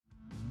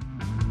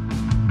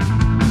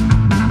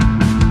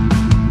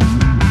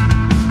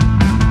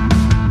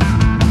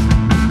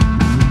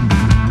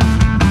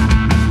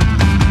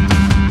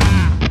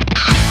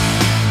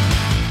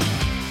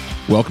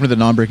Welcome to the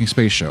Non-Breaking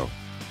Space Show.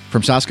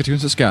 From Saskatoon,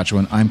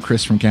 Saskatchewan, I'm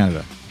Chris from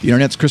Canada. The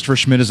internet's Christopher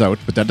Schmidt is out,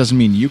 but that doesn't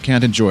mean you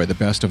can't enjoy the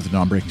best of the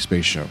Non-Breaking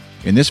Space Show.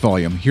 In this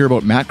volume, hear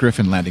about Matt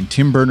Griffin landing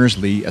Tim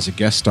Berners-Lee as a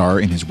guest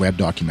star in his web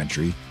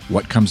documentary,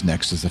 What Comes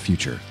Next is the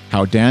Future.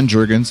 How Dan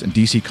Jurgens and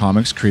DC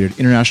Comics created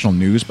international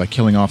news by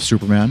killing off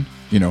Superman,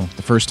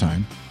 the first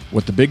time.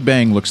 What the Big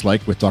Bang looks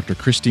like with Dr.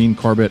 Christine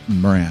Corbett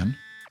Moran.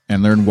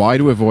 And learn why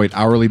to avoid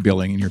hourly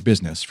billing in your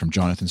business from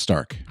Jonathan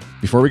Stark.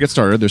 Before we get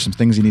started, there's some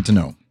things you need to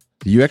know.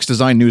 The UX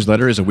Design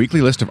newsletter is a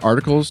weekly list of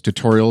articles,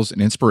 tutorials,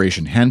 and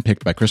inspiration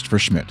handpicked by Christopher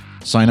Schmidt.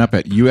 Sign up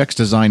at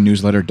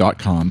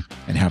uxdesignnewsletter.com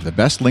and have the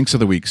best links of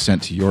the week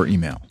sent to your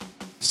email.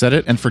 Set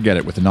it and forget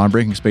it with the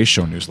Non-Breaking Space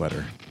Show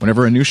newsletter.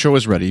 Whenever a new show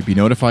is ready, be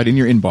notified in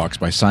your inbox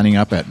by signing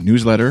up at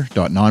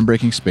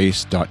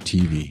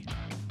newsletter.nonbreakingspace.tv.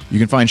 You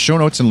can find show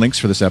notes and links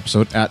for this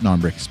episode at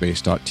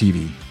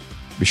nonbreakingspace.tv.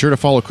 Be sure to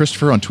follow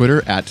Christopher on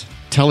Twitter at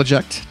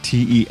Teleject,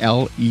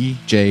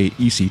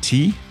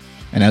 Teleject.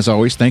 And as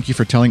always, thank you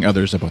for telling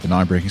others about the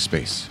Non-Breaking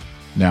Space.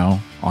 Now,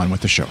 on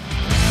with the show.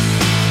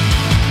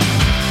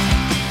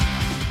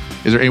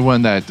 Is there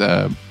anyone that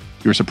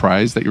you were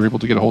surprised that you were able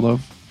to get a hold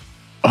of?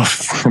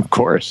 Oh, of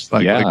course.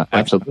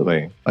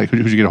 Absolutely. Like,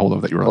 who did you get a hold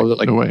of that you were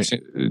like, no way?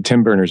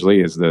 Tim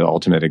Berners-Lee is the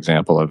ultimate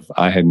example of,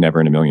 I had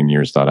never in a million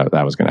years thought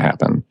that was going to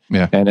happen.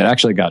 Yeah. And it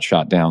actually got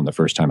shot down the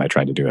first time I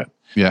tried to do it.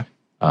 Yeah.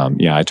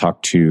 I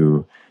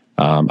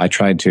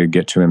tried to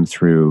get to him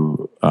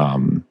through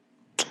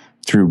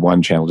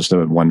one channel, just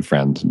one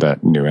friend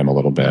that knew him a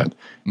little bit.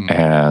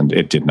 And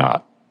it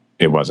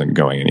wasn't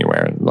going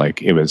anywhere.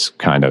 Like, it was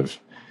kind of,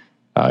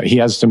 he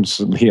has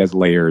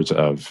layers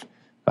of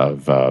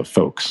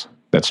folks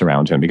that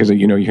surround him, because,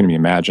 you can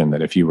imagine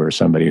that if you were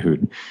somebody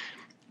who'd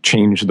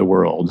changed the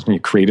world, and you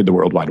created the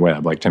World Wide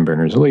Web, like Tim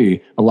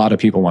Berners-Lee, a lot of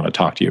people want to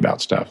talk to you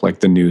about stuff like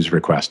the news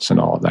requests and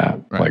all of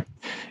that. Right. Like,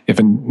 if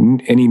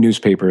any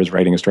newspaper is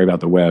writing a story about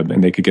the web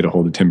and they could get a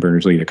hold of Tim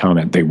Berners-Lee to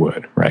comment, they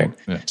would, right?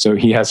 Yeah. So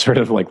he has sort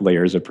of like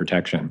layers of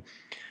protection.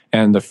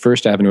 And the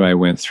first avenue I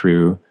went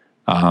through,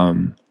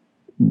 did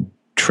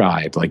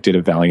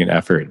a valiant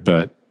effort,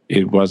 but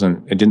it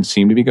didn't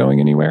seem to be going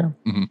anywhere.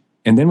 Mm-hmm.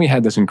 And then we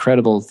had this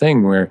incredible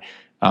thing where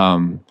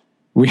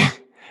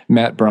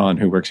Matt Braun,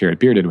 who works here at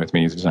Bearded with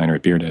me, he's a designer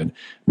at Bearded.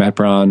 Matt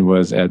Braun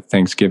was at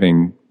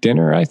Thanksgiving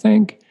dinner, I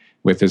think,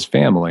 with his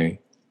family,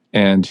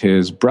 and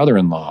his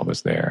brother-in-law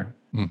was there,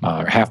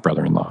 or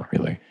half-brother-in-law,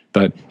 really.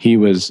 But he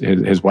was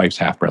his wife's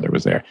half-brother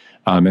was there,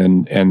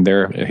 and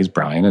he's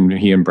Brian, and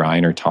he and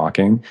Brian are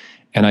talking.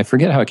 And I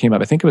forget how it came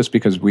up. I think it was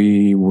because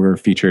we were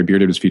featured.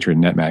 Bearded was featured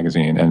in Net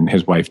Magazine, and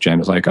his wife Jen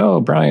was like,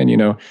 "Oh, Brian,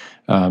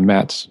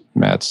 Matt's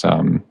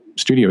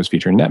studio was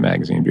featured in Net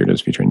Magazine. Bearded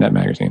was featured in Net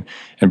Magazine."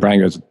 And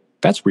Brian goes,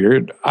 "That's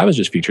weird. I was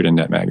just featured in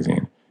Net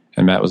Magazine."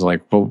 And Matt was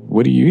like, "Well,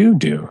 what do you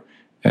do?"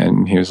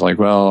 And he was like,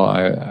 "Well,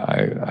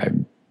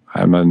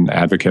 I'm an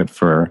advocate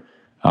for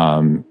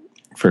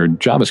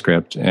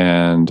JavaScript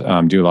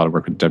and do a lot of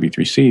work with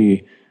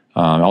W3C.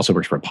 Also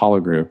works for Apollo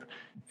Group."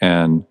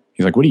 And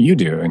he's like, "What do you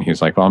do?" And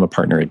he's like, "Well, I'm a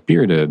partner at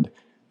Bearded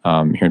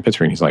here in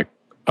Pittsburgh." And he's like,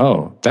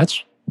 "Oh,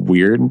 that's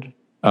weird.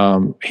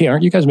 Hey,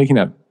 aren't you guys making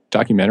that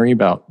documentary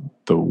about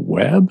the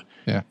web?"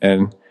 Yeah.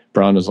 And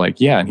Braun was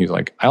like, "Yeah." And he was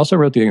like, "I also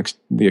wrote the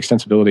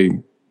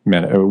extensibility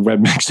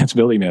web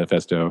extensibility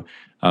manifesto.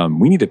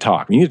 We need to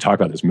talk. We need to talk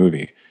about this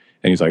movie."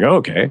 And he's like, "Oh,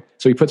 okay."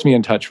 So he puts me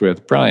in touch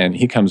with Brian.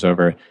 He comes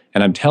over,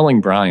 and I'm telling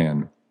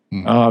Brian,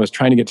 "Oh, I was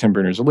trying to get Tim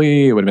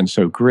Berners-Lee. It would have been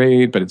so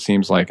great, but it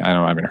seems like, I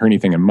haven't heard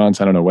anything in months.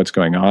 I don't know what's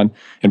going on."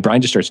 And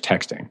Brian just starts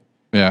texting.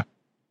 Yeah.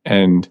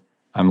 And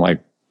I'm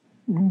like,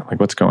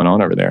 "What's going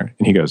on over there?"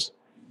 And he goes,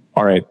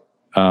 "All right,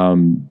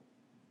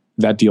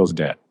 that deal's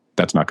dead.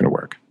 That's not going to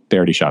work. They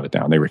already shot it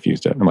down. They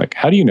refused it." I'm like,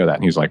 "How do you know that?"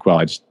 And he's like, "Well,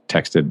 I just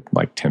texted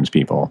like Tim's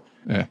people."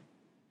 Yeah.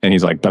 And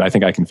he's like, "But I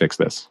think I can fix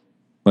this.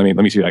 Let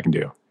me see what I can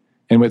do."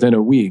 And within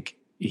a week,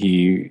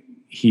 he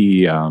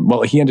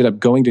ended up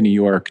going to New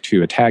York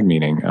to a tag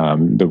meeting,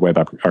 the Web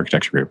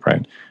Architecture Group,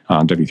 right,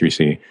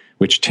 W3C,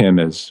 which Tim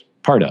is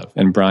part of.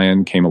 And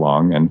Brian came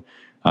along, and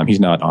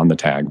he's not on the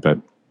tag, but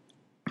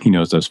he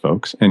knows those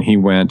folks. And he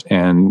went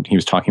and he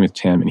was talking with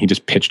Tim, and he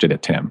just pitched it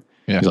at Tim.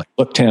 Yeah. He's like,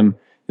 "Look, Tim,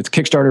 it's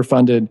Kickstarter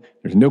funded.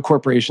 There's no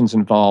corporations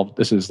involved.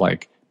 This is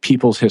like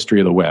people's history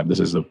of the web.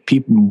 This is the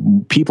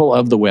people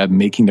of the web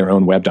making their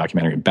own web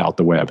documentary about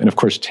the web." And of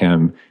course,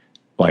 Tim,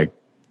 like,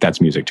 that's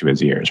music to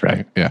his ears,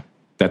 right? Yeah.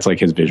 That's like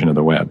his vision of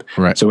the web.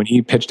 Right. So when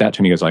he pitched that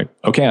to me, he was like,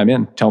 "Okay, I'm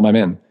in. Tell him I'm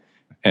in."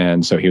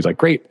 And so he was like,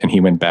 "Great." And he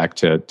went back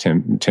to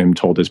Tim. Tim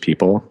told his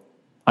people,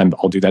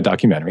 "I'll do that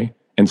documentary."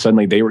 And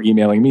suddenly they were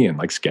emailing me and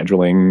like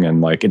scheduling,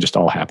 and like it just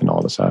all happened all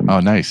of a sudden. Oh,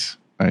 nice.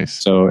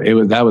 Nice. So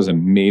that was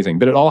amazing.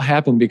 But it all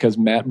happened because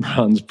Matt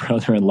Braun's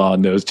brother-in-law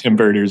knows Tim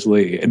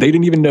Berners-Lee. They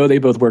didn't even know they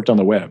both worked on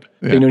the web.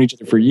 Yeah. They've known each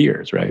other for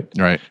years, right?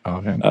 Right. Oh,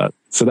 man.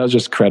 So that was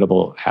just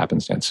credible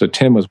happenstance. So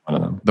Tim was one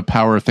of them. The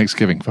power of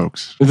Thanksgiving,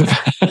 folks.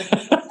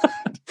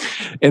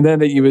 And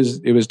then it was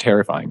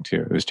terrifying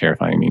too. It was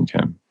terrifying meeting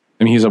Tim.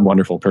 I mean, he's a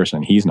wonderful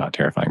person. He's not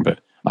terrifying, but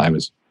I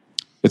was.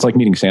 It's like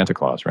meeting Santa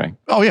Claus, right?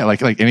 Oh yeah,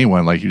 like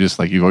anyone, like you just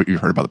like you've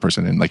heard about the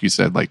person, and like you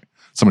said, like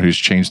someone who's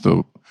changed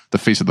the the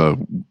face of the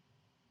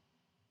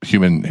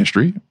human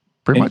history,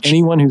 pretty And much.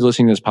 anyone who's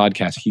listening to this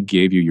podcast, he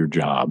gave you your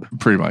job.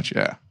 Pretty much,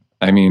 yeah.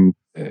 I mean,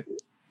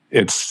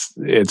 it's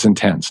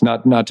intense.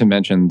 Not to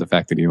mention the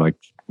fact that he,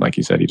 like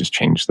you said, he just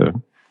changed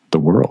the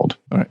world.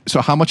 All right.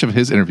 So how much of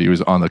his interview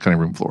is on the cutting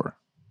room floor?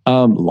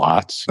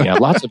 Lots. Yeah,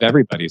 lots of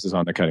everybody's is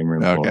on the cutting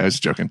room floor. Okay, I was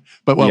joking.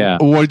 But what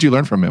did you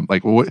learn from him?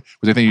 Like, what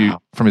was anything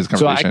from his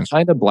conversation? So I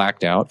kind of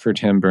blacked out for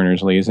Tim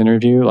Berners-Lee's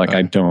interview.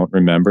 I don't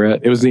remember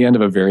it. It was the end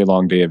of a very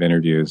long day of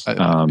interviews.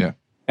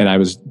 And I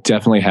was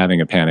definitely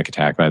having a panic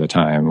attack by the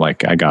time I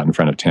got in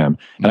front of Tim.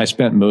 And I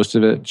spent most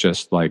of it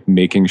just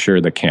making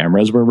sure the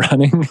cameras were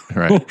running,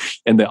 right,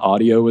 and the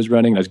audio was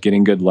running. I was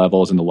getting good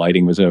levels and the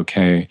lighting was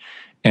okay.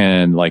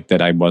 And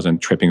that I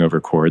wasn't tripping over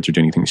chords or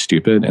doing anything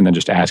stupid, and then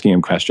just asking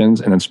him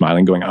questions and then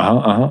smiling, going,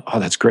 oh,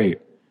 that's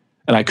great.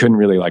 And I couldn't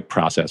really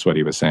process what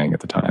he was saying at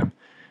the time.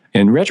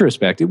 In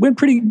retrospect, it went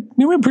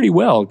pretty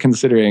well,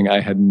 considering I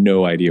had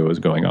no idea what was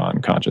going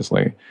on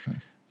consciously.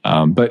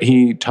 But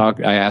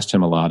I asked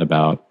him a lot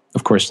about,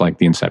 of course, the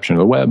inception of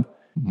the web.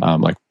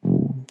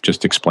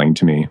 Just explain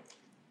to me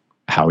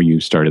how you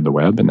started the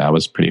web. And that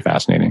was pretty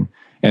fascinating.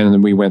 And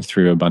then we went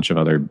through a bunch of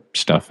other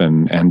stuff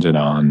and ended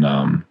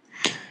on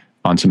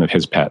some of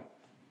his pet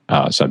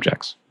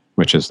subjects,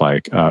 which is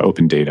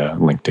open data,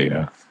 linked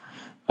data,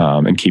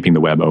 and keeping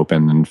the web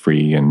open and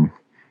free and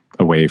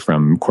away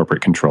from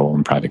corporate control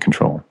and private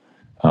control,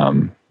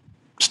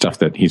 stuff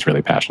that he's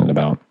really passionate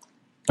about.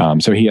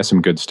 So he has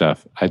some good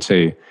stuff. I'd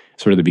say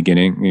sort of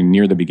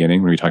near the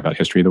beginning when we talk about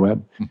history of the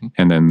web,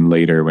 and then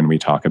later when we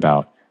talk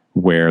about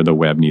where the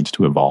web needs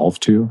to evolve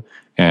to,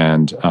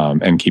 and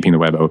keeping the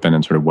web open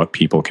and sort of what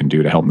people can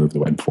do to help move the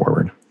web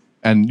forward.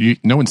 And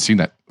no one's seen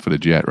that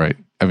footage yet, right?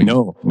 I mean,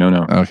 no.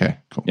 Okay,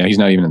 cool. Yeah, he's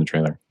not even in the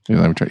trailer.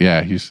 Yeah,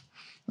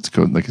 that's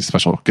cool. A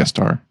special guest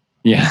star.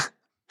 Yeah.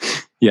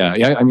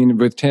 Yeah. I mean,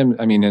 with Tim,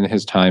 and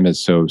his time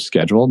is so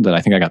scheduled that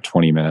I think I got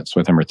 20 minutes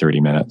with him or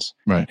 30 minutes.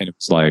 Right. And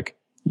it's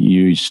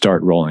you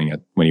start rolling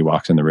it when he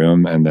walks in the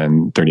room, and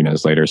then 30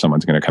 minutes later,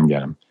 someone's going to come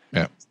get him.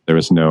 Yeah. There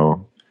was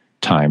no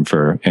time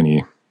for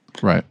anything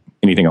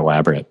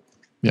elaborate.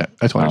 Yeah,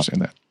 I totally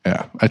understand that.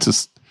 Yeah. It's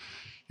just,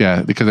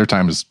 because their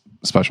time is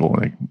special.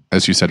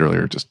 As you said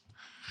earlier, just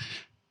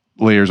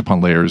layers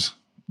upon layers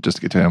just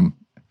to get to him.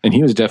 And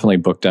he was definitely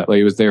booked out.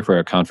 He was there for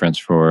a conference,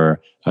 for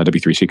a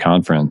W3C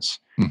conference.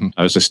 Mm-hmm.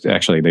 I was just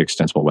actually the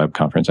Extensible Web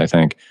conference, I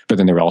think. But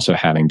then they were also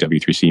having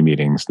W3C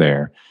meetings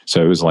there.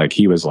 So it was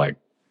he was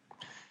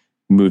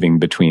moving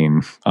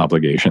between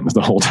obligations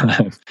the whole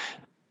time,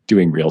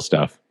 doing real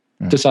stuff,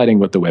 deciding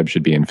what the web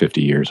should be in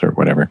 50 years or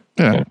whatever.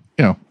 Yeah.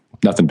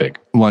 Nothing big.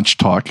 Lunch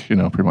talk,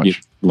 pretty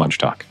much. Lunch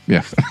talk.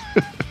 Yeah.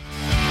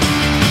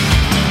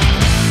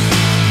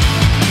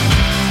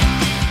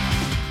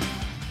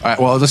 All right.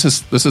 Well, this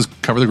is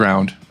cover the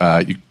ground.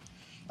 How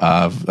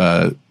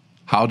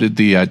did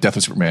the death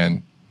of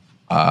Superman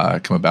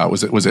come about?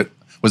 Was it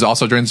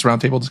also during this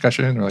roundtable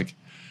discussion, or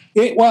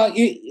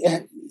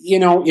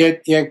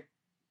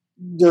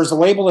there's a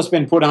label that's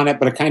been put on it,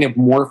 but it kind of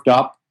morphed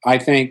up. I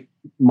think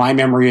my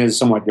memory is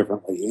somewhat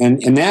differently,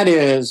 and that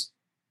is,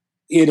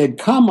 it had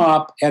come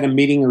up at a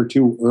meeting or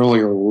two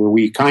earlier where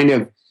we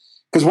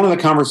because one of the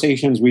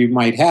conversations we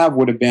might have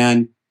would have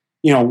been,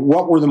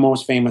 what were the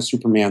most famous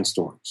Superman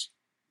stories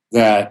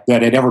that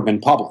had ever been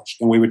published?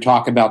 And we would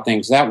talk about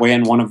things that way.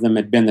 And one of them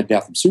had been the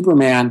death of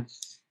Superman.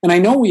 And I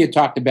know we had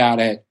talked about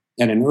it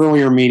at an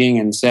earlier meeting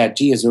and said,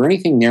 gee, is there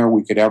anything there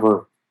we could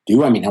ever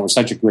do? That was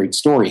such a great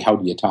story. How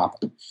do you top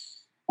it?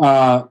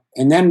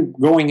 And then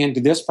going into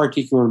this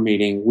particular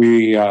meeting,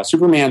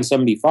 Superman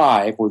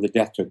 75, where the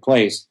death took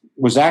place,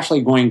 was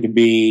actually going to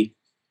be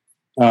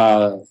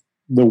the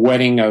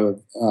wedding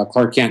of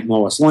Clark Kent and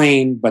Lois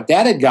Lane. But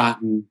that had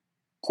gotten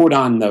put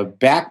on the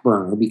back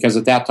burner because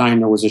at that time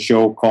there was a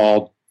show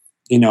called,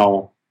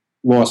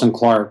 Lois and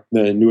Clark,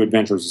 The New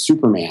Adventures of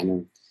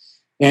Superman.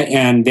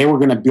 And they were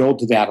going to build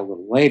to that a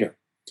little later.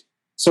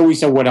 So we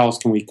said, what else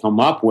can we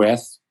come up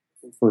with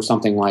for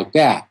something like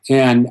that?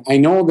 And I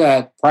know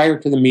that prior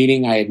to the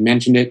meeting, I had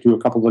mentioned it to a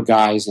couple of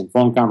guys in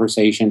phone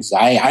conversations.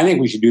 I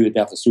think we should do the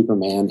death of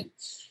Superman. And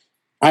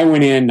I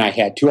went in and I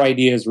had two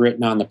ideas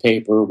written on the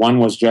paper. One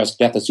was just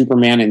Death of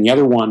Superman, and the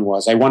other one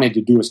was I wanted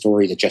to do a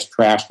story that just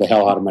trashed the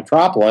hell out of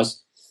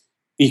Metropolis,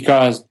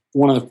 because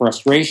one of the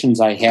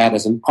frustrations I had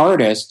as an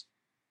artist,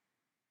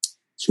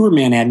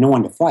 Superman had no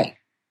one to fight.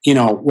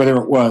 Whether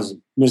it was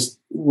Miss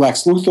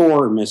Lex Luthor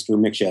or Mr.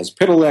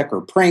 Mxyzptlk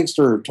or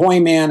Prankster or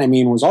Toyman,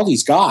 it was all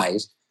these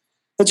guys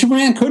that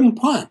Superman couldn't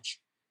punch.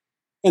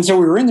 And so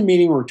we were in the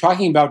meeting, we were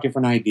talking about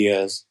different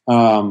ideas.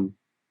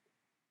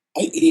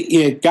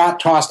 It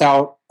got tossed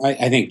out.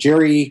 I think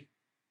Jerry,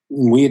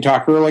 we had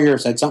talked earlier,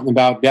 said something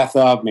about death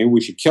of, maybe we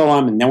should kill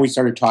him. And then we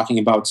started talking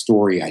about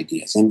story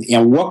ideas.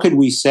 And what could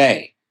we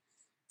say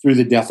through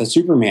the death of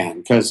Superman?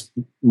 Because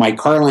Mike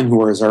Carlin, who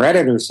was our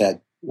editor,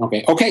 said,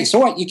 okay, so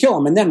what? You kill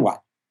him, and then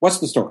what? What's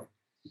the story?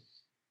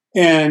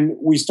 And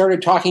we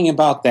started talking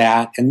about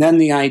that. And then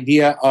the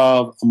idea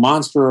of a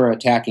monster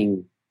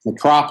attacking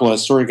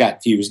Metropolis sort of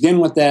got fused in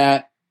with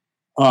that.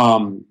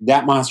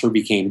 That monster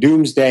became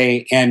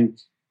Doomsday.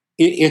 And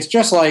it's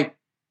just like,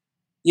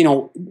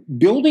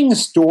 building a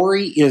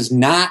story is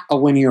not a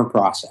linear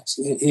process.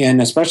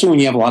 And especially when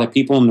you have a lot of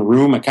people in the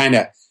room, it kind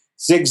of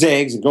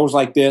zigzags and goes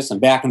like this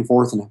and back and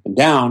forth and up and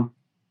down.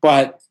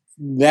 But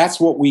that's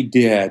what we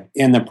did.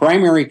 And the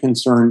primary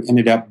concern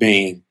ended up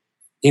being,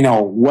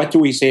 what do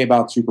we say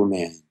about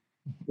Superman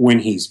when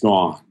he's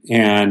gone?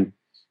 And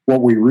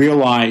what we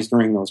realized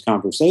during those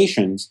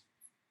conversations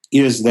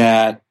is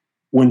that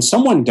when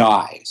someone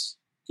dies,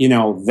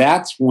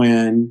 that's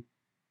when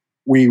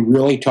we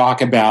really talk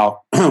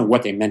about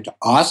what they meant to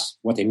us,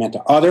 what they meant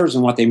to others,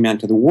 and what they meant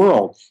to the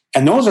world.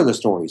 And those are the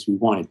stories we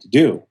wanted to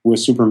do with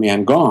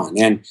Superman gone.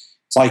 And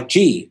it's like,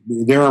 gee,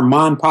 there are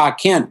Ma and Pa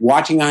Kent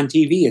watching on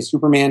TV as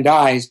Superman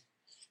dies,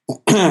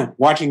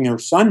 watching their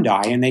son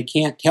die, and they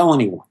can't tell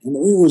anyone. And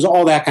it was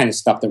all that kind of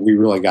stuff that we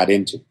really got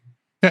into.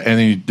 Yeah,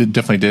 and you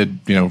definitely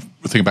did,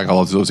 thinking back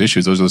all of those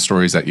issues, those are the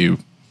stories that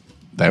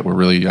were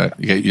really,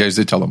 you guys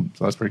did tell them.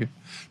 So that's pretty good.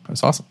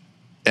 That's awesome.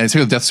 And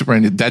speaking of Death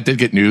Superman, that did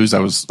get news.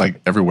 That was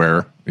like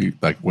everywhere,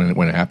 like when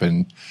it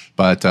happened.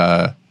 But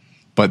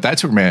that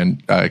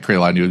Superman created a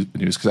lot of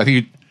news because I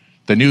think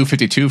the new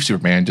 52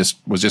 Superman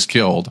was just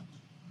killed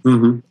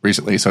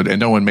recently. So and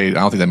no one I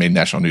don't think that made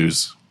national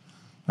news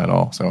at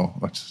all. So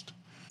let's just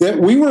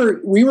we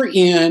were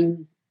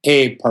in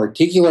a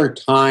particular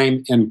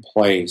time and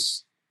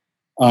place.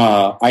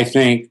 I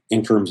think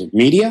in terms of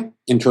media,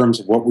 in terms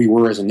of what we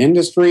were as an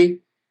industry,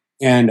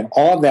 and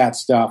all of that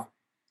stuff,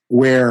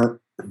 where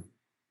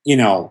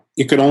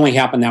it could only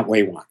happen that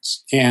way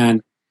once.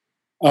 And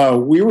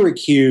we were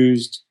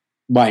accused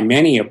by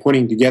many of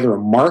putting together a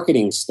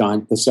marketing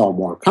stunt to sell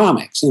more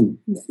comics. And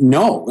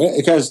no,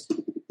 because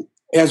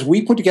as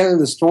we put together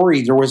the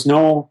story, there was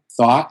no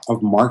thought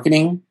of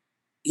marketing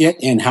it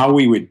and how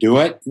we would do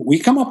it. We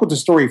come up with the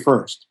story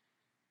first.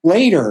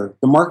 Later,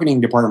 the marketing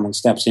department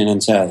steps in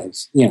and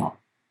says,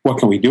 what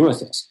can we do with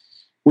this?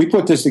 We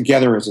put this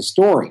together as a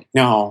story.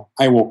 Now,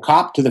 I will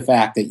cop to the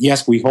fact that,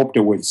 yes, we hoped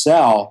it would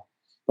sell.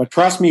 But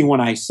trust me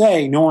when I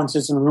say no one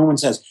sits in the room and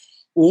says,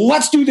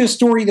 let's do this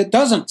story that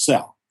doesn't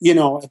sell.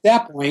 At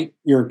that point,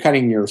 you're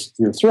cutting your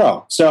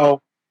throat.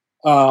 So,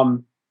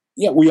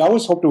 we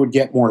always hoped it would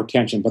get more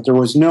attention, but there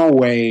was no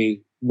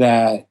way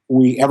that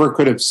we ever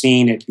could have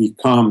seen it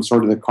become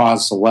sort of the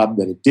cause celeb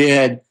that it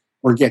did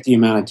or get the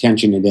amount of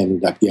attention it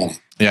ended up getting.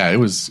 Yeah, it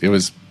was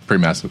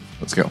pretty massive.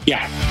 Let's go.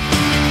 Yeah.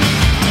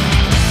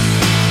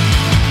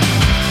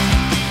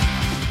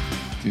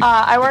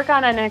 I work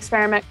on an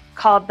experiment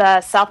called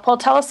the South Pole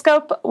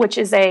Telescope, which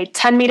is a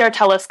 10-meter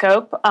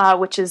telescope,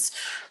 which is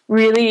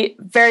really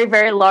very,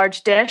 very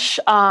large dish.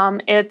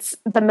 It's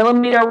the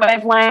millimeter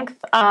wavelength,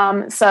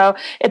 so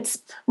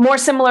it's more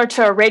similar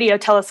to a radio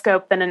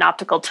telescope than an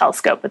optical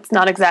telescope. It's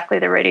not exactly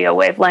the radio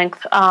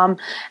wavelength.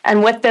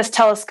 And with this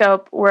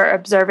telescope, we're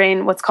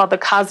observing what's called the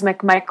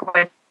cosmic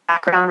microwave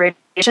background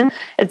radiation.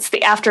 It's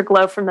the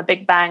afterglow from the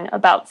Big Bang,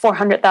 about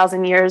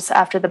 400,000 years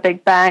after the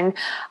Big Bang.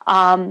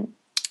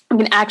 We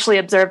can actually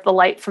observe the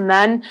light from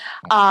then,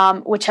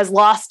 which has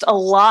lost a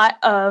lot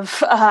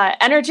of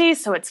energy,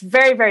 so it's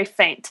very, very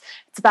faint.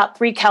 It's about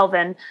 3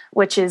 Kelvin,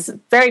 which is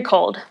very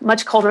cold,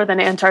 much colder than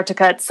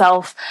Antarctica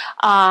itself.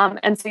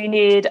 And so you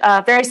need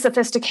very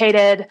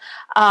sophisticated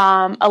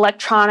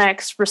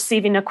electronics,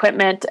 receiving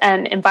equipment,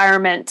 and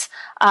environment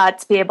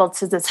to be able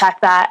to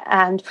detect that.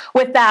 And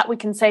with that, we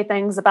can say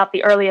things about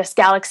the earliest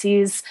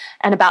galaxies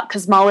and about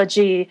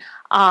cosmology,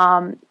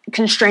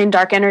 constrained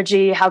dark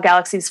energy, how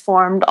galaxies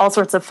formed, all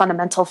sorts of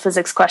fundamental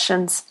physics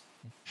questions.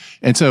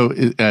 And so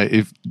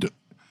if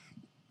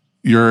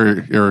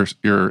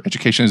your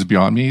education is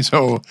beyond me,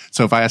 so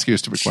if I ask you a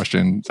stupid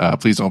question,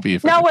 please don't be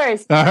offended. No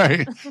worries. All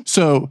right.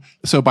 So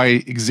by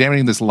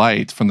examining this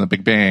light from the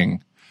Big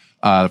Bang,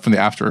 from the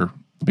after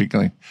the Big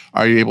Bang,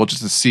 are you able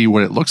just to see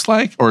what it looks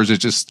like, or is it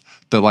just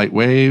the light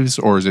waves,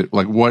 or is it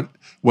like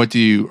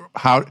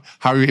how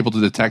are you able to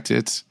detect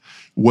it?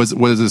 What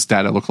does this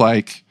data look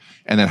like?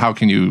 And then how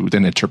can you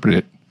then interpret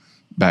it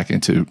back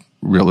into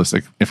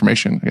realistic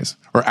information, I guess,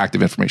 or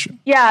active information?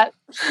 Yeah.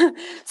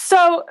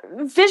 So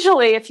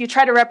visually, if you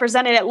try to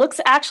represent it, it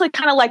looks actually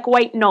kind of like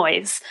white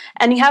noise.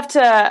 And you have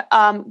to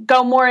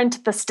go more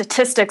into the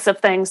statistics of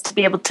things to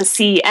be able to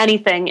see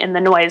anything in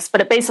the noise.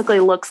 But it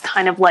basically looks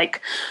kind of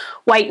like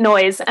white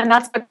noise. And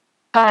that's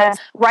because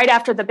right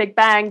after the Big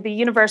Bang, the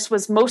universe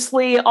was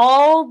mostly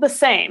all the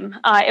same.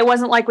 It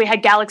wasn't like we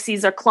had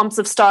galaxies or clumps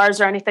of stars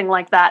or anything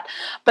like that.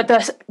 But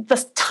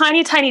the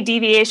tiny, tiny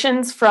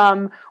deviations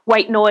from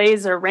white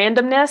noise or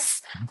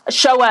randomness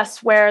show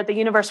us where the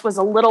universe was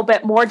a little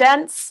bit more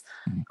dense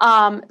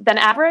than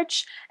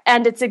average.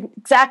 And it's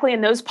exactly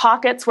in those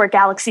pockets where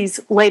galaxies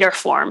later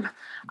form.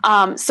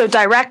 So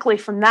directly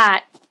from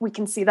that, we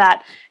can see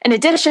that. In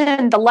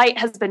addition, the light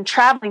has been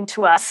traveling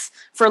to us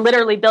for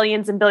literally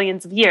billions and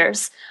billions of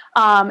years.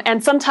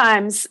 And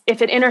sometimes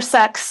if it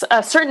intersects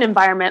a certain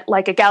environment,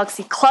 like a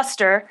galaxy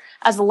cluster,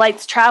 as the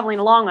light's traveling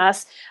along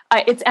us,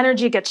 its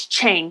energy gets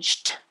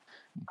changed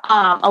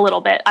a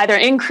little bit, either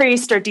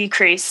increased or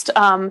decreased.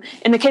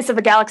 In the case of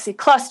a galaxy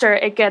cluster,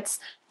 it gets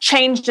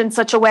changed in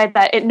such a way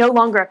that it no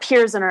longer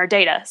appears in our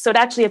data. So it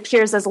actually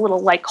appears as a little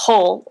like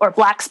hole or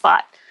black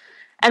spot.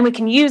 And we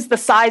can use the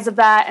size of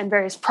that and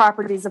various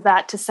properties of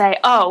that to say,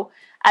 oh,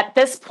 at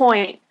this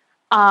point,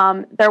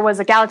 there was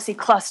a galaxy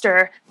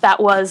cluster that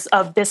was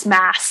of this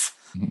mass.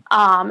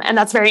 And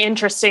that's very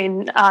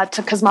interesting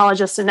to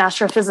cosmologists and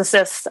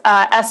astrophysicists.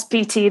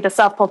 SPT, the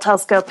South Pole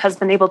Telescope, has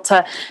been able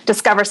to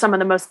discover some of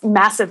the most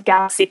massive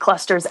galaxy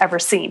clusters ever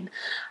seen.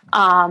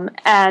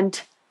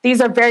 And these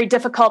are very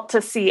difficult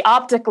to see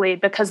optically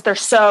because they're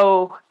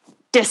so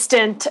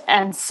distant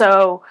and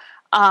so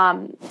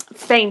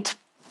faint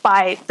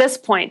by this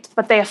point,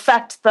 but they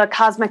affect the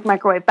cosmic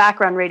microwave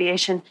background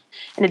radiation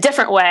in a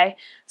different way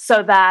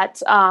so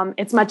that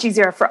it's much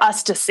easier for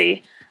us to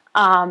see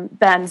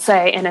than,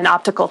 say, in an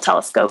optical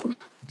telescope.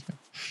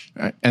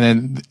 And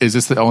then is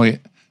this the only,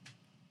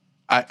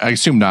 I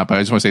assume not, but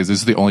I just want to say, is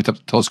this the only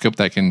telescope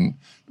that can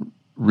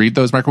read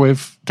those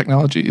microwave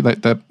technology,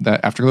 like that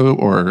afterglow,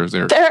 or is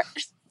there...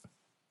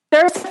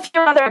 There's a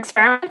few other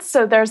experiments.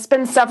 So there's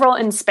been several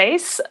in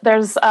space.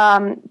 There's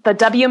the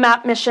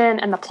WMAP mission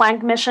and the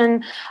Planck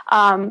mission,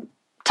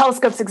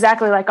 telescopes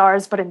exactly like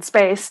ours, but in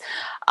space.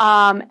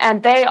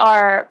 And they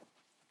are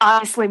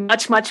obviously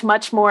much, much,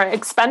 much more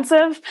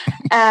expensive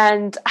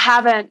and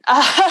haven't...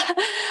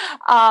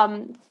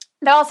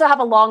 They also have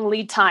a long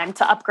lead time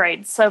to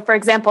upgrade. So, for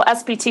example,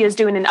 SPT is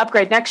doing an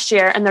upgrade next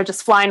year, and they're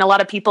just flying a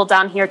lot of people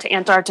down here to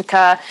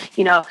Antarctica,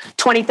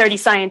 20, 30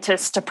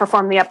 scientists to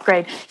perform the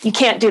upgrade. You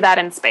can't do that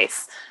in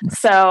space.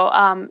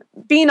 So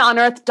being on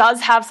Earth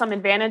does have some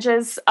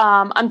advantages.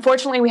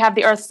 Unfortunately, we have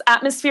the Earth's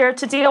atmosphere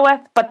to deal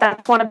with, but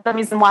that's one of the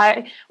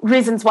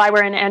reasons why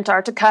we're in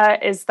Antarctica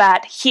is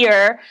that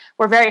here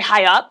we're very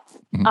high up.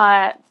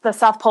 The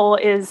South Pole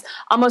is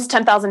almost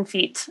 10,000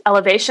 feet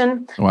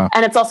elevation. Wow.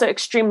 And it's also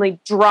extremely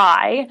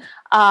dry.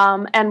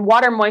 And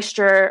water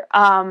moisture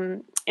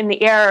in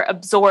the air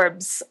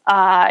absorbs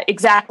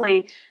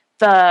exactly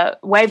the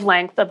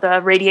wavelength of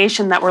the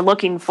radiation that we're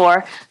looking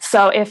for.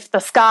 So if the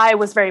sky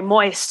was very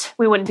moist,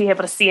 we wouldn't be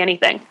able to see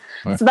anything.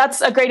 Right. So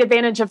that's a great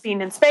advantage of being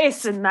in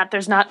space, in that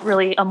there's not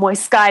really a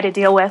moist sky to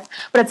deal with.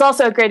 But it's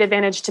also a great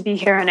advantage to be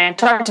here in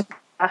Antarctica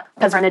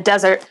because we're in a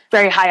desert,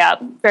 very high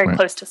up, very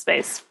close to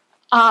space.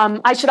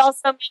 I should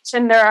also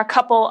mention there are a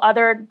couple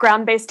other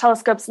ground-based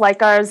telescopes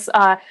like ours.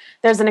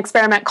 There's an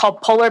experiment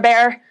called Polar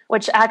Bear,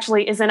 which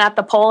actually isn't at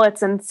the pole.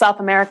 It's in South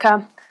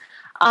America.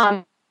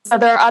 So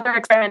there are other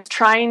experiments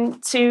trying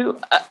to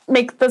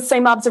make the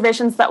same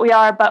observations that we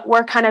are, but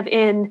we're kind of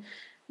in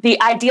the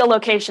ideal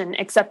location,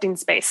 except in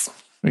space.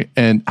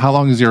 And how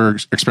long is your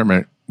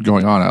experiment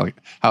going on?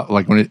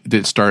 Did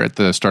it start at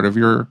the start of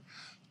your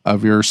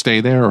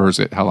stay there, or is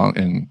it how long?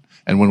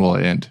 And when will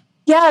it end?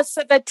 Yeah,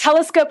 so the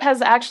telescope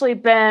has actually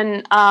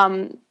been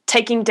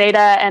taking data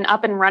and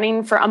up and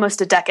running for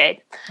almost a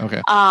decade.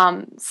 Okay.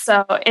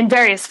 So in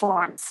various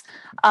forms.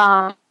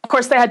 Of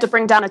course, they had to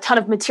bring down a ton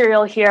of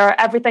material here.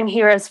 Everything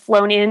here is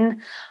flown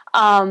in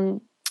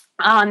on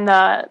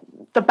the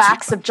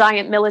backs of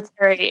giant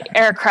military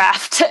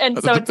aircraft,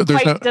 and so it's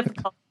quite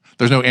difficult.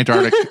 There's no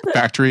Antarctic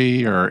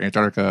factory or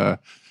Antarctica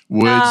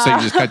woods that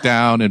you just cut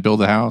down and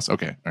build a house.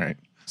 Okay, all right.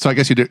 So I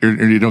guess you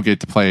don't get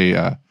to play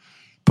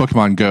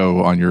Pokemon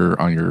Go on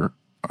your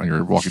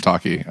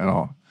walkie-talkie at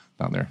all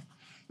down there.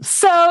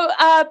 So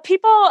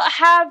people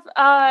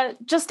have,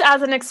 just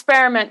as an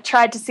experiment,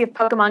 tried to see if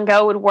Pokemon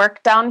Go would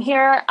work down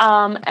here.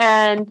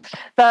 And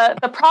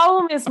the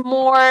problem is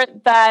more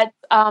that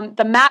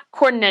the map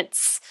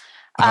coordinates,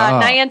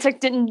 Niantic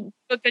didn't do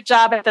a good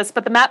job at this,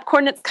 but the map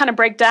coordinates kind of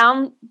break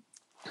down.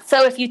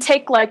 So if you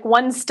take like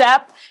one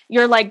step,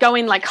 you're like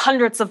going like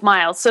hundreds of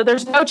miles. So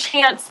there's no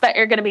chance that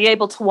you're going to be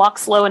able to walk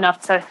slow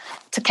enough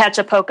to catch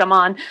a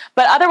Pokemon.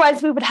 But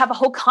otherwise, we would have a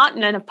whole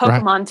continent of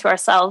Pokemon to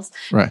ourselves.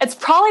 Right. It's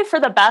probably for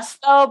the best,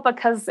 though,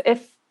 because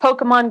if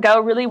Pokemon Go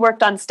really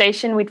worked on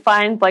station, we'd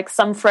find like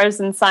some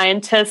frozen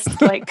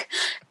scientist like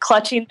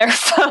clutching their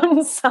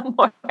phone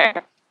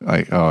somewhere.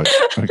 Okay.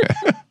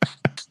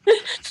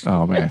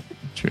 Oh, man.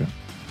 True.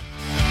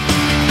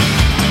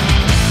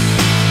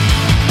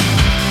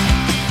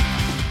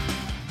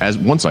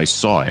 Once I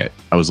saw it,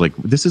 I was like,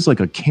 this is like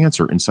a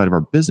cancer inside of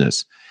our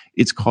business.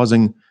 It's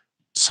causing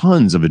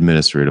tons of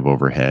administrative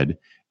overhead.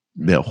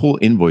 The whole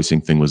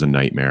invoicing thing was a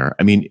nightmare.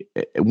 I mean,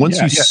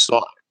 once you saw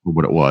it for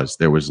what it was,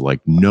 there was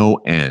like no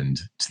end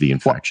to the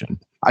infection.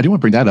 Well, I do want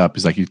to bring that up.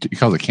 Is like you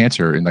call it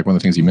cancer, and like one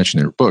of the things you mentioned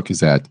in your book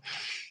is that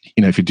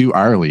if you do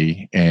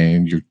hourly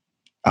and you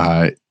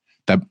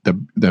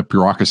the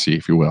bureaucracy,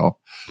 if you will,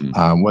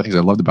 one of the things I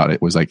loved about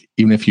it was like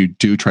even if you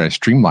do try to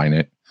streamline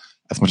it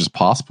as much as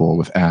possible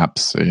with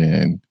apps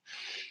and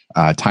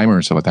timer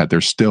and stuff like that,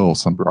 there's still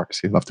some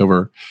bureaucracy left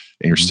over,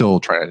 and you're still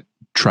trying to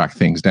track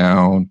things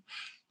down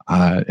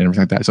and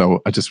everything like that.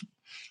 So I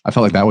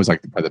felt like that was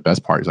like probably the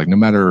best part. It's like no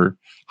matter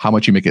how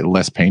much you make it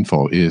less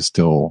painful, it is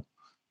still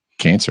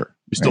cancer.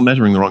 You're still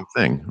measuring the wrong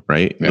thing,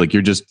 right? Yeah. Like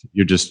you're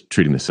just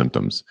treating the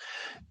symptoms.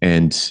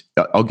 And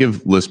I'll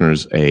give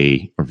listeners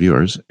or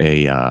viewers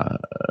a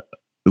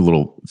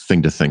little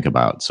thing to think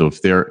about. So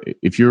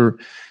if you're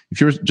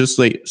if you're just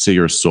like, say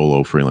you're a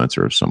solo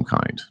freelancer of some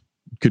kind,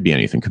 could be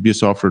anything, could be a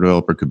software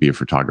developer, could be a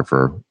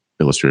photographer,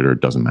 illustrator, it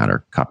doesn't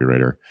matter,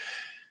 copywriter.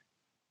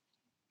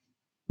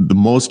 The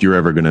most you're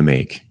ever going to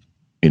make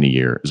in a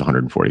year is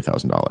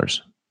 $140,000.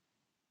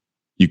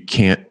 You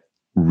can't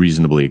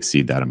reasonably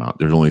exceed that amount.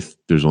 There's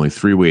only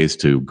 3 ways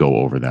to go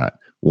over that.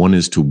 One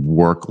is to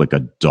work like a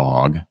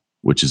dog,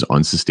 which is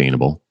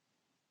unsustainable.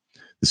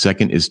 The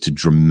second is to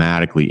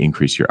dramatically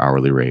increase your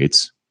hourly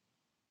rates,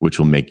 which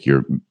will make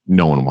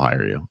no one will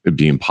hire you. It'd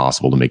be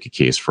impossible to make a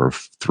case for a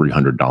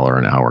 $300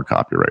 an hour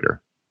copywriter.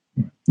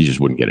 You just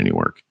wouldn't get any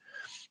work.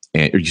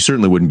 And you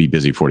certainly wouldn't be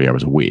busy 40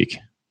 hours a week.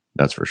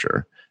 That's for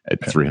sure. At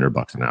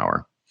 $300 an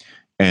hour.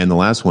 And the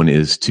last one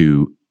is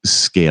to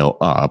scale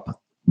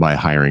up by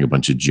hiring a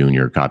bunch of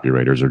junior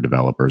copywriters or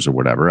developers or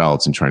whatever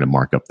else and trying to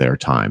mark up their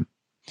time.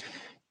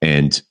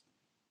 And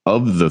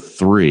of the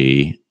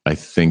 3, I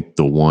think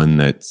the one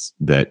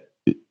that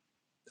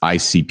I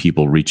see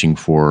people reaching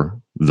for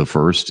the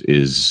first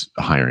is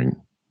hiring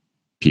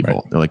people.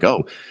 Right. They're like,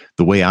 oh,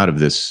 the way out of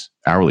this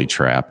hourly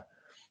trap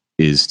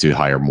is to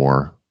hire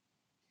more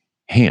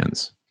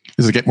hands.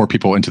 Is to get more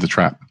people into the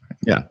trap.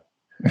 Yeah.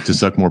 To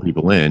suck more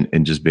people in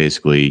and just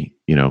basically,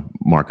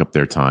 mark up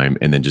their time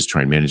and then just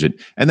try and manage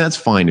it. And that's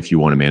fine if you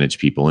want to manage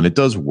people. And it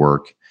does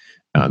work.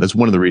 That's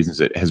one of the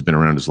reasons it has been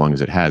around as long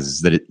as it has,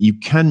 is that you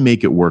can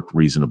make it work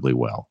reasonably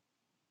well.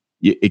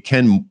 It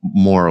can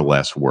more or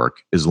less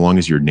work as long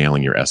as you're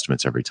nailing your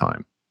estimates every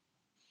time.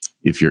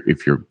 If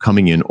you're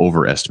coming in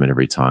overestimate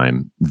every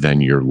time, then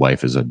your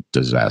life is a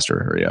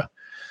disaster area.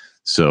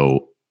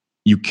 So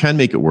you can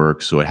make it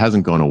work. So it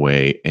hasn't gone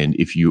away. And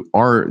if you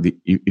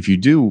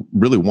do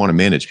really want to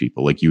manage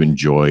people, like you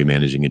enjoy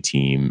managing a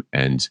team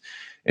and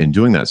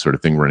doing that sort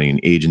of thing, running an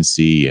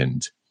agency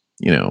and,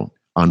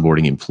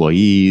 onboarding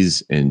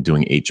employees and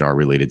doing HR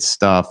related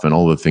stuff and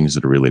all the things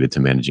that are related to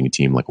managing a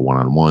team, like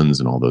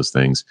one-on-ones and all those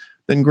things,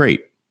 then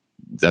great.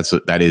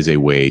 That is a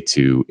way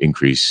to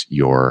increase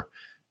your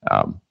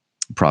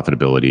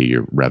profitability,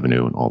 your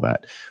revenue and all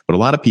that. But a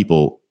lot of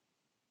people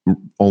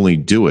only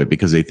do it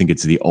because they think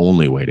it's the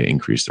only way to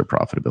increase their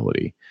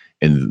profitability.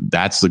 And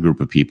that's the group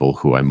of people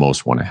who I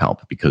most want to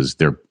help, because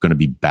they're going to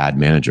be bad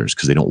managers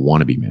because they don't want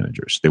to be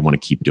managers. They want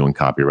to keep doing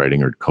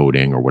copywriting or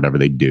coding or whatever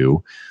they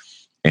do.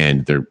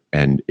 And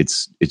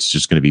it's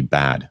just going to be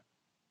bad.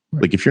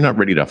 Right. Like if you're not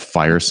ready to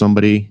fire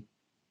somebody,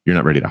 you're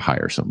not ready to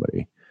hire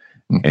somebody.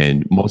 Mm-hmm.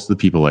 And most of the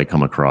people I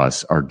come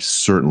across are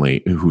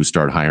certainly who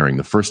start hiring.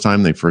 The first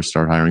time they first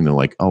start hiring, they're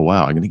like, oh,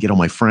 wow, I'm going to get all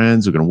my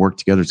friends. We're going to work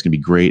together. It's going to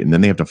be great. And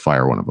then they have to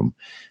fire one of them.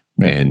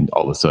 Right. And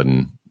all of a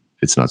sudden,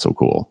 it's not so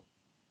cool.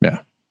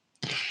 Yeah.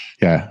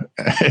 Yeah,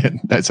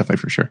 that's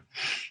definitely for sure.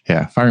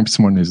 Yeah, firing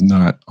someone is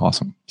not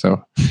awesome.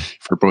 So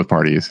for both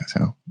parties.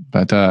 So,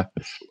 but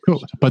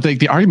cool. But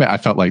the argument I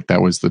felt like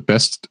that was the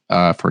best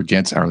for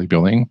against hourly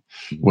billing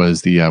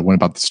was the one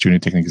about the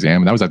student taking an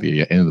exam, and that was at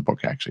the end of the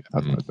book. Actually,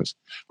 I thought it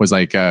was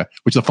like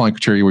which of the following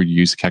criteria would you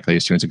use to calculate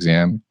a student's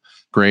exam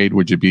grade?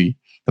 Would you be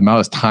the amount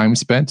of time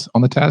spent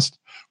on the test,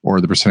 or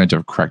the percentage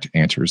of correct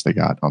answers they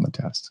got on the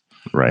test?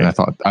 Right. And I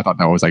thought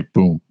that was like,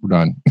 boom, we're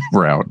done.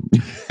 We're out.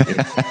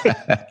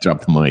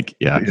 Drop the mic.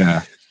 Yeah.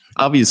 Yeah.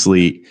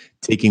 Obviously,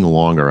 taking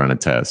longer on a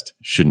test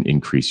shouldn't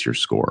increase your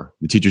score.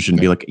 The teacher shouldn't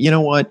be like, you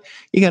know what?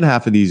 You got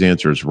half of these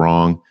answers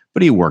wrong,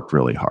 but he worked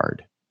really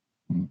hard.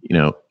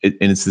 And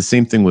it's the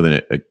same thing with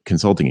a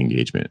consulting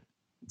engagement.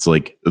 It's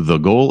like the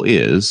goal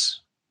is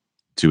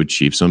to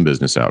achieve some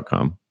business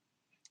outcome.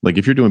 Like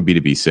if you're doing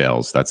B2B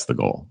sales, that's the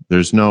goal.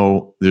 There's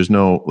no,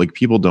 like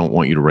people don't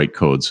want you to write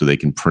code so they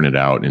can print it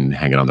out and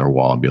hang it on their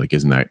wall and be like,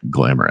 isn't that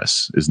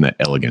glamorous? Isn't that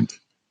elegant?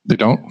 They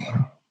don't?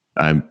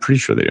 I'm pretty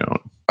sure they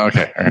don't.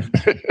 Okay. All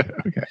right.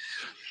 Okay.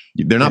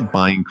 They're not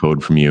buying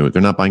code from you.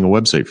 They're not buying a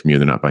website from you.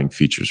 They're not buying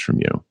features from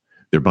you.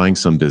 They're buying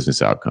some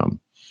business outcome.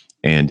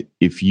 And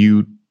this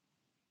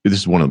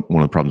is one of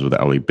the problems with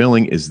hourly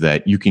billing, is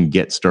that you can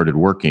get started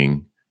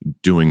working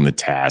doing the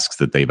tasks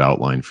that they've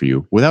outlined for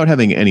you without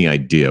having any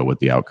idea what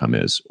the outcome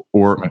is,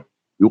 or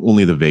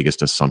only the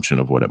vaguest assumption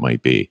of what it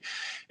might be.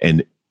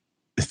 And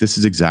this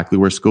is exactly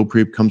where scope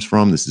creep comes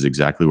from. This is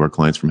exactly where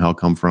clients from hell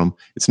come from.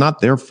 It's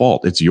not their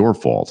fault. It's your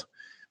fault,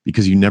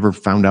 because you never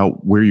found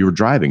out where you were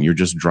driving. You're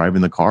just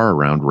driving the car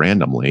around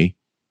randomly.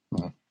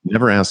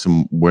 Never asked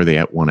them where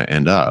they want to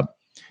end up.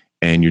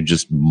 And you're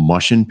just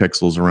mushing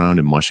pixels around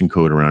and mushing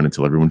code around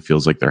until everyone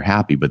feels like they're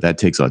happy. But that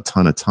takes a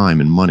ton of time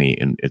and money,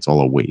 and it's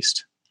all a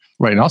waste.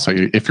 Right. And also,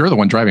 if you're the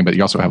one driving, but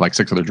you also have like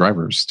 6 other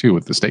drivers too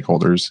with the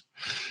stakeholders,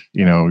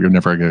 you're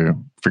never going to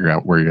figure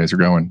out where you guys are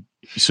going.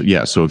 So,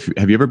 yeah. So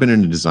have you ever been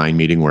in a design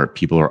meeting where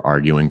people are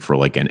arguing for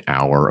like an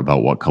hour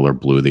about what color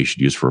blue they should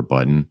use for a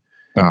button?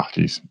 Oh,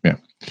 geez. Yeah.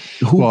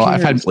 Who cares?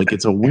 I've had like,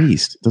 it's a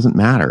waste. It doesn't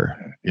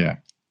matter. Yeah.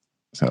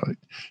 So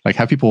like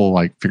have people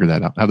like figure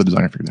that out, have the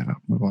designer figure that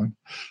out, move on.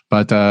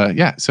 But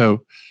yeah.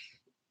 So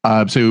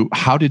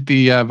how did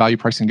the value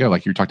pricing go?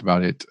 Like you talked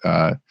about it,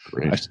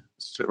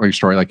 your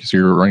story, like so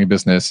you're running a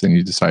business and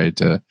you decided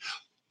to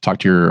talk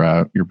to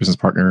your business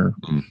partner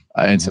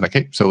and said,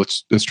 okay, so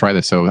let's try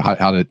this. So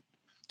how did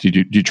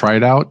you try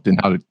it out, and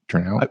how did it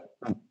turn out?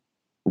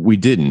 we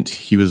didn't.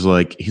 He's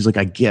like,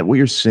 I get what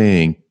you're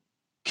saying.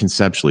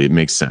 Conceptually, it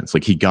makes sense.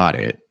 Like he got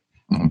it,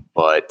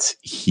 but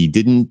he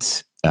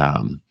didn't,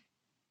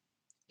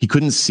 he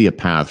couldn't see a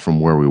path from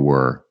where we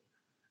were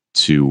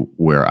to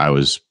where I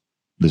was,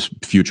 this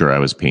future I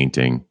was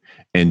painting.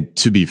 And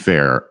to be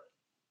fair,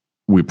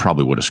 we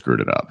probably would have screwed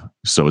it up.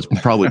 So it's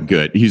probably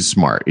good. He's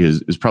smart.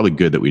 It's probably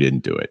good that we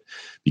didn't do it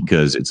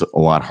because it's a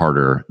lot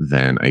harder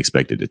than I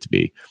expected it to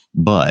be.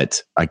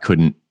 But I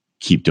couldn't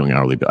keep doing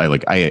hourly.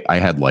 I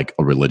had like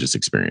a religious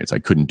experience. I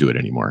couldn't do it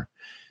anymore.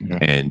 Yeah.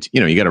 And, you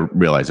know, you got to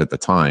realize at the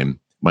time,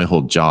 my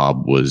whole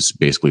job was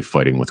basically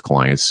fighting with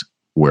clients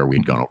where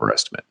we'd gone over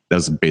estimate. That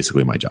was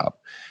basically my job.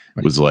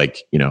 Right. It was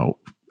like, you know,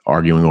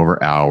 arguing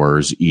over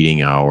hours,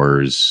 eating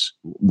hours,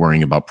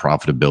 worrying about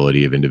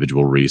profitability of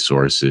individual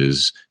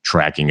resources,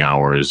 tracking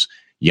hours,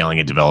 yelling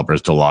at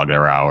developers to log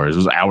their hours. It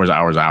was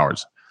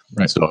hours.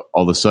 Right. So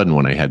all of a sudden,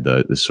 when I had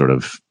this sort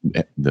of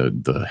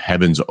the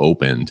heavens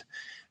opened,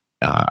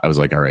 I was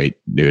like, all right,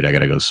 dude, I got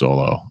to go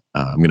solo.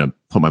 I'm going to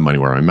put my money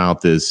where my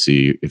mouth is,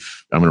 see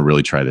if I'm going to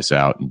really try this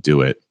out and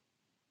do it.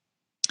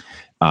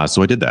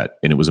 So I did that,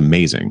 and it was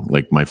amazing.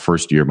 Like my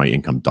first year, my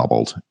income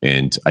doubled,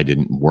 and I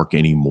didn't work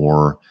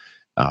anymore.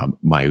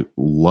 My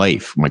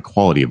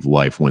quality of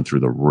life went through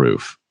the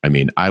roof. I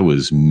mean, I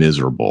was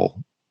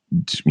miserable,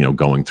 you know,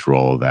 going through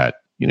all of that.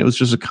 You know, it was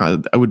just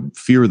I would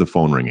fear the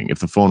phone ringing. If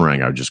the phone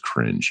rang, I would just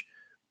cringe.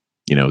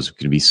 You know, it's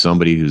going to be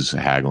somebody who's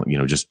haggling, you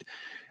know, just,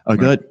 I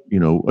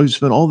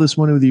spent all this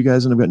money with you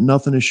guys and I've got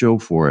nothing to show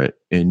for it.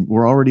 And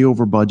we're already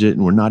over budget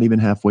and we're not even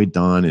halfway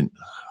done. And,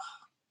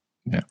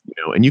 you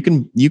know, and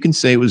you can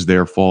say it was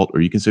their fault or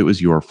you can say it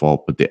was your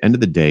fault. But the end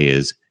of the day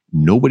is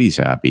nobody's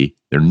happy.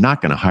 They're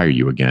not going to hire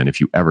you again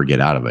if you ever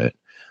get out of it.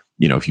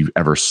 You know, if you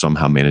ever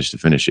somehow manage to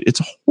finish it,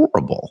 it's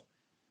horrible.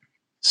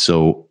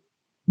 So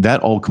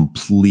that all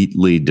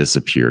completely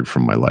disappeared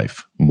from my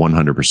life,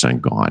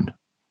 100% gone.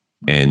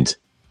 And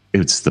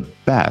it's the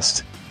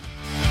best